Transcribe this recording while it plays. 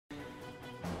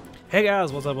Hey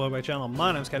guys, what's up? Welcome back to my channel.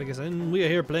 My name's Cadakist, and we are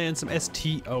here playing some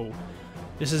STO.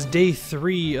 This is day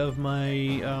 3 of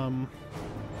my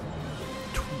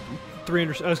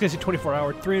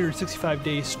 24-hour,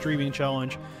 365-day streaming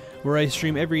challenge, where I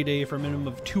stream every day for a minimum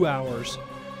of 2 hours,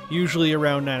 usually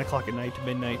around 9 o'clock at night to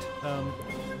midnight.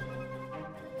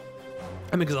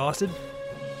 I'm exhausted.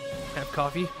 I have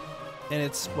coffee, and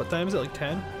it's, what time is it? Like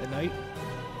 10 at night.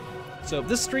 So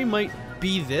this stream might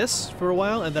be this for a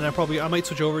while, and then I might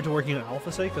switch over to working on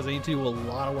Alpha Site, because I need to do a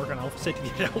lot of work on Alpha Site to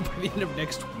get it out by the end of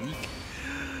next week.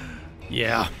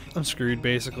 Yeah, I'm screwed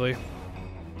basically.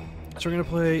 So we're gonna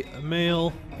play a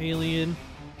male alien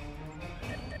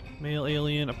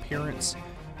appearance.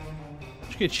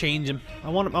 Just gonna change him. I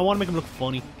want to make him look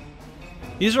funny.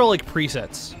 These are all like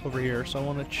presets over here, so I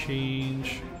want to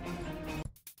change.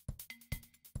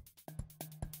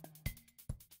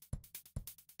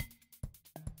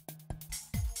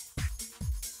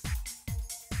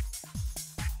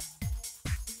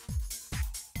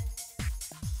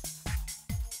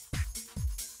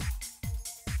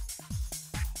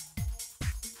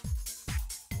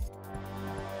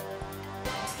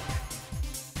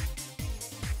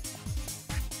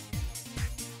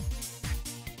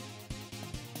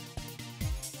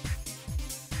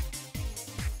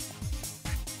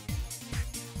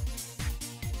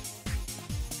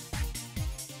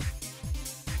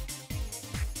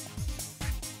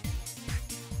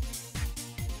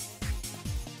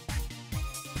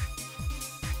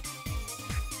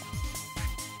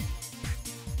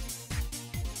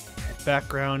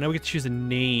 Background. Now we get to choose a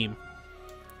name.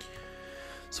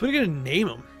 So what are you gonna name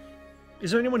him? Is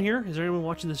there anyone here? Is there anyone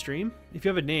watching the stream? If you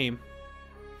have a name,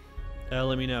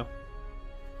 let me know.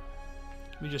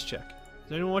 Let me just check. Is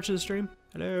there anyone watching the stream?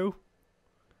 Hello?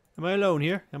 Am I alone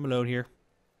here? I'm alone here.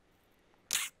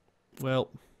 Well.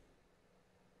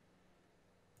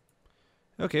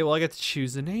 Okay, well I get to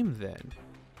choose the name then.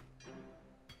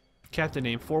 Captain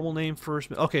name, formal name,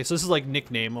 first. Okay, so this is like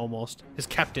nickname almost. His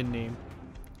captain name.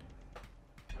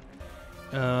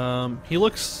 He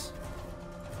looks.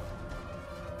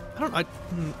 I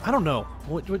don't know.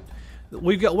 What?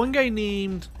 We've got one guy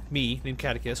named named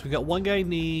Cadakist. We got one guy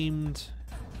named.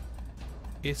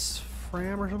 It's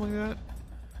Fram or something like that.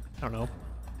 I don't know.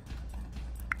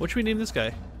 What should we name this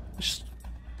guy?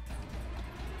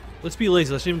 Let's be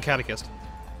lazy. Let's name him Cadakist.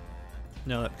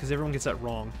 No, because everyone gets that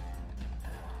wrong.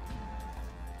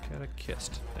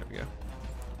 Cadakist. There we go.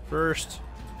 First.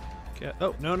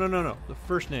 Oh no. The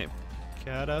first name.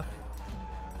 Cada.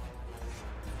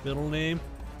 Middle name.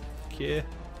 Kid.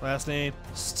 Last name.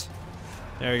 St.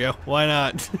 There we go. Why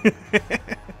not?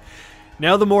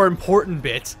 Now the more important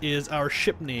bit is our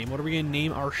ship name. What are we going to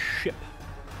name our ship?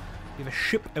 We have a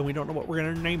ship and we don't know what we're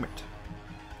going to name it.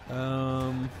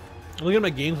 Look at my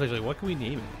gameplay. Like, what can we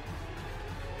name it?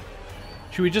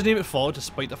 Should we just name it Fallout to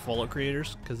spite the Fallout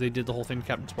creators? Because they did the whole thing with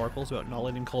Captain Sparkles about not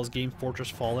letting him call his game Fortress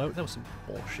Fallout. That was some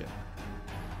bullshit.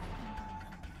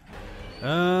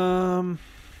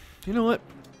 You know what?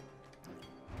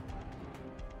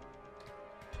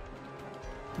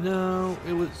 No,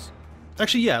 it was...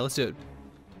 Actually, yeah, let's do it.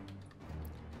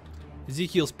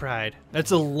 Ezekiel's Pride. That's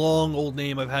a long old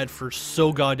name I've had for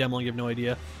so goddamn long, you have no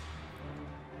idea.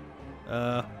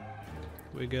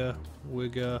 Wigga,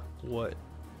 what?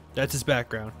 That's his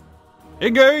background.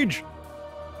 Engage!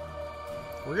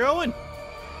 We're going!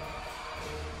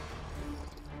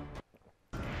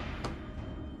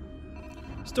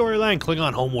 Storyline,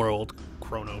 Klingon homeworld,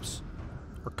 Kronos.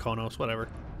 Or Konos, whatever.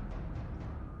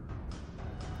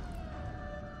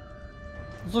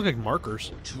 Those look like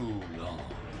markers. Too long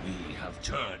we have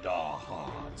turned our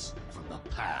hearts from the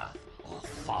path of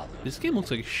father. This game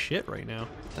looks like shit right now.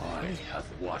 I have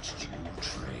watched you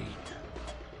train.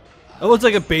 Oh, it's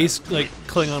like a base, like,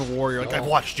 Klingon warrior. Like, I've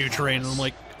watched you train, and I'm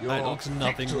like, that looks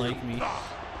nothing like me. Now,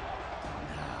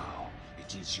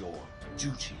 it is your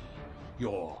duty,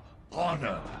 your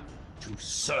honor, to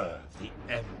serve the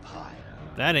Empire.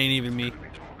 That ain't even me.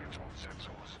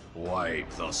 Wipe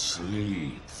the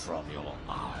sleep from your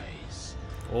eyes.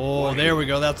 Oh, there we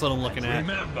go. That's what I'm looking at.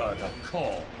 Remember the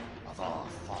call of our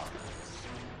fathers.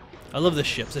 I love the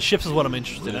ships. The ships is what I'm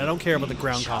interested in. I don't care about the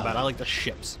ground combat. I like the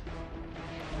ships.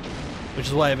 Which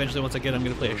is why eventually, once I get, I'm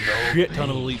going to play a shit ton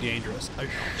of Elite Dangerous. A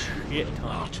shit ton.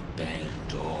 Not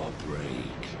bend or break.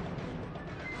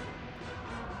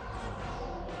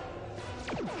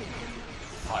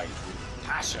 Fight with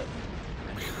passion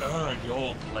and earn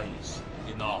your place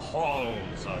in the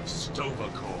halls of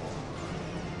Stovacor.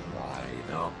 By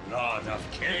the blood of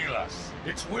Kalis,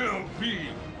 it will be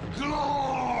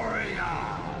glorious!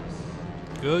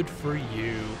 Good for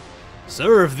you.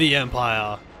 Serve the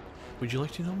Empire. Would you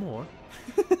like to know more?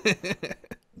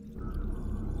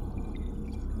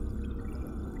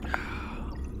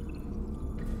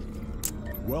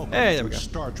 Welcome Hey, there we to go.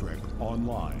 Star Trek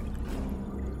Online.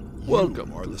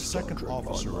 Welcome You are to the Star second Trek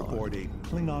officer Online. aboard a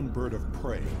Klingon bird of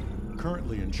prey,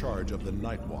 currently in charge of the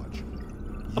Night Watch.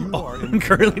 You are in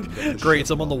currently- command of the great, ship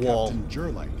so I'm on the while wall. Captain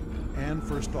Jurlak and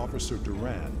First Officer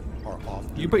Duran are off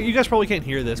duty. But you guys probably can't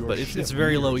hear this, Your but it's ship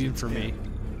very low nears even its for me. end.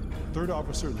 Third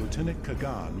Officer Lieutenant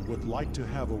Kagan would like to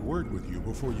have a word with you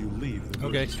before you leave the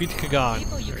Okay, booth. speak to Kagan.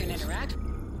 People you can interact.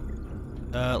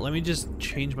 Let me just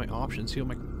change my options, see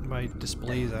what my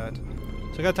display's at.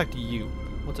 So I gotta talk to you.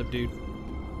 What's up, dude?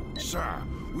 Sir,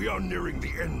 we are nearing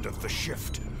the end of the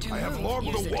shift. To I have move, logged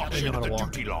use the the watch I know into how to the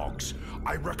walk. duty logs.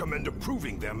 I recommend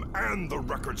approving them and the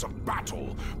records of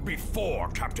battle before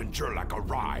Captain Jurlak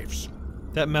arrives.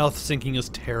 That mouth syncing is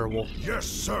terrible. Yes,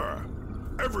 sir.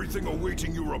 Everything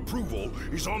awaiting your approval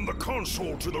is on the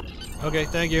console to the... Okay,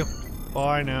 thank you.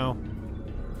 Bye now.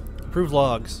 Approved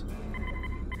logs.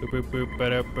 Boop boop boop ba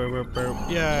boop boop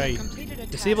boop. Yay! Completed a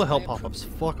Disable task help by pop-ups.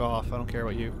 Fuck off. I don't care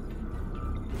about you.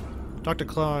 Dr.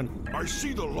 Klon. I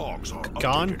see the logs are Kagan?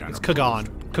 updated and It's approved.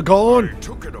 Kagan. Kagan! I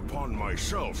took it upon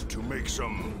myself to make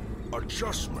some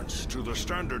adjustments to the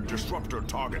standard disruptor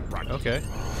target practice. Okay.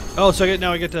 Oh, so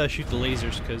now I get to shoot the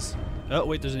lasers because. Oh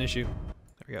wait, there's an issue. There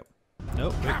we go.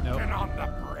 Nope. Wait, Captain no. on the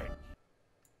bridge.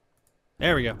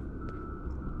 There we go.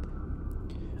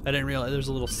 I didn't realize there's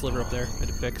a little sliver up there. I had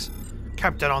to fix.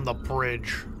 Captain on the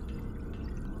bridge.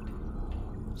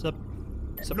 What's up?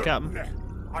 What's up, Captain?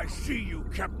 I see you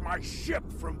kept my ship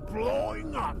from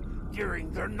blowing up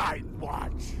during the night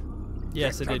watch.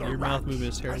 Yes, I Get to did. the Your mouth racks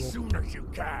movement is terrible. As soon as you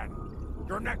can.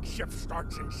 Your next shift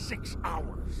starts in 6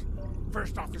 hours.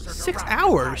 First Officer 6 Duran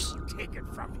hours? will take it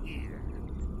from here.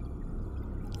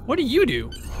 What do you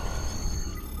do?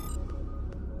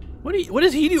 What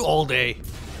does he do all day?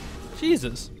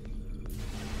 Jesus.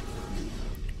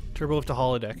 Turbo lift to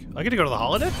holodeck. I get to go to the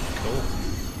holodeck? Cool.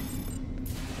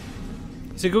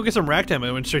 So go get some rack time.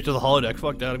 I went straight to the holodeck.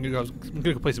 Fuck that. I'm gonna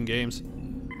go play some games.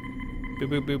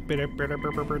 Boop, boop, boop,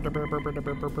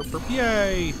 boop.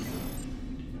 Yay!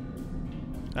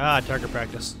 Ah, target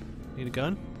practice. Need a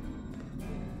gun?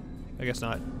 I guess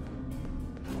not.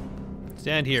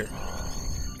 Stand here.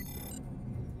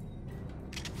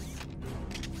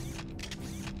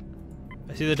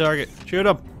 I see the target. Shoot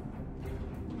him!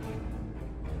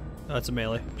 Oh, it's a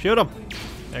melee. Shoot him!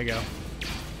 There you go.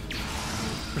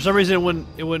 For some reason,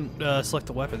 it wouldn't select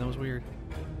the weapon. That was weird.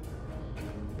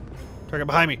 Target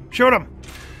behind me. Shoot him!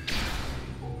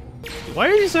 Why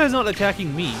are these guys not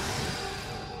attacking me?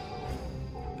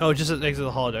 Oh, just exit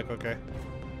the holodeck. Okay.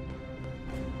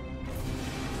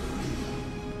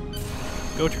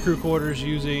 Go to crew quarters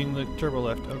using the turbo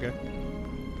lift. Okay.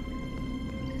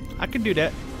 I can do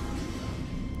that.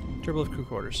 Turbo lift crew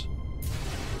quarters.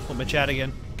 Put my chat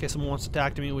again in case someone wants to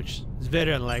talk to me, which is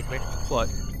very unlikely. What?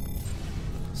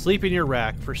 Sleep in your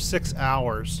rack for 6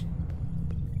 hours.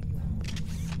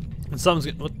 And something's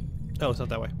getting. What? Oh, it's not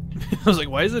that way. I was like,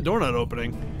 why is the door not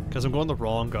opening? Because I'm going the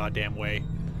wrong goddamn way.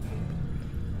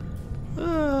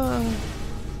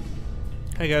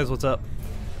 Hey guys, what's up?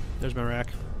 There's my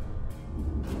rack.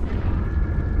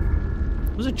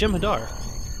 Was it Jim Hadar?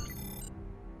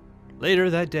 Later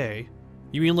that day.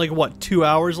 You mean like what, 2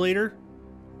 hours later?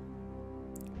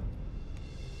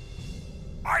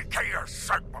 IKS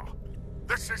Sigma.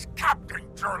 This is Captain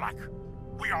Jurlak.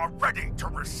 We are ready to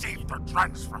receive the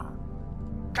transfer.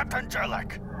 Captain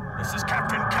Jurlak, this is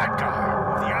Captain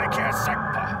Khadgar of the IKS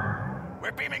Sigma.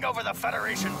 We're beaming over the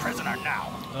Federation prisoner now.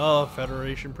 Oh,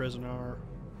 Federation prisoner.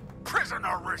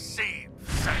 Prisoner received,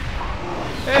 Sigma.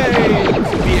 Hey!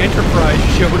 The Enterprise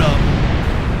showed up.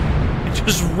 It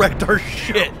just wrecked our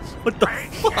shit. What the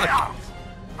fuck?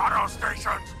 Battle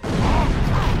stations. All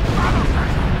true battle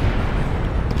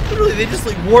stations. Literally, they just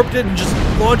like warped in and just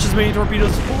launched as many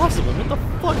torpedoes as possible. What the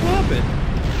fuck happened?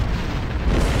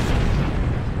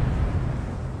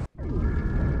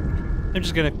 I'm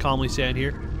just gonna calmly stand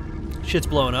here. Shit's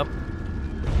blowing up.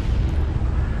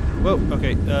 Whoa,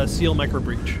 okay, seal micro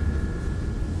breach.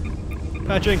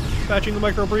 Patching the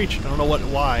micro breach. I don't know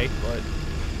why, but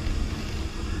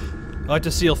I like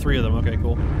to seal 3 of them. Okay,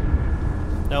 cool.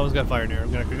 That one's got fire near.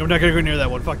 I'm not gonna go near that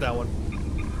one. Fuck that one.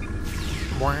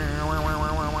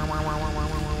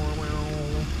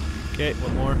 Okay,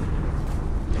 one more.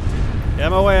 Get out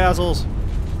of my way, assholes.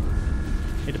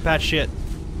 Need to patch shit.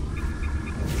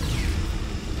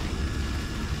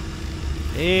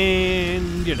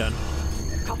 And you're done.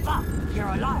 Confirm, you're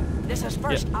alive. This is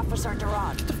First Officer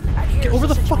Duran. Get over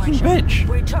the fucking bench!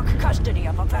 We took custody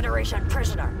of a Federation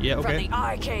prisoner Yeah, okay. from the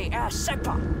IKS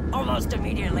SEGPA. Almost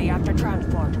immediately after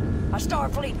transport, a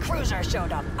Starfleet cruiser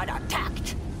showed up and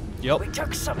attacked. Yep. We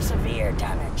took some severe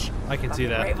damage. I can but see we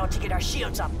that. were able to get our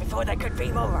shields up before they could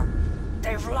beam over.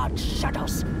 They've launched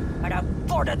shuttles and have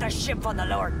boarded the ship on the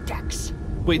lower decks.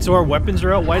 Wait, so our weapons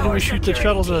are out? Why didn't Our we shoot the security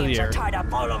shuttles out of the teams air? are tied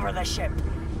up all over the ship,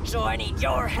 so I need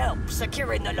your help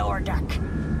securing the lower deck.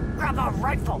 Grab a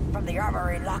rifle from the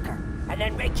armory locker, and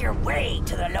then make your way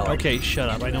to the lower. Okay, shut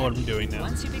up. I know what I'm doing now.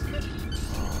 It's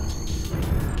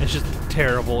just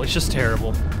terrible. It's just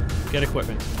terrible. Get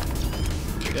equipment.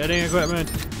 Getting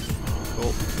equipment.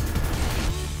 Cool.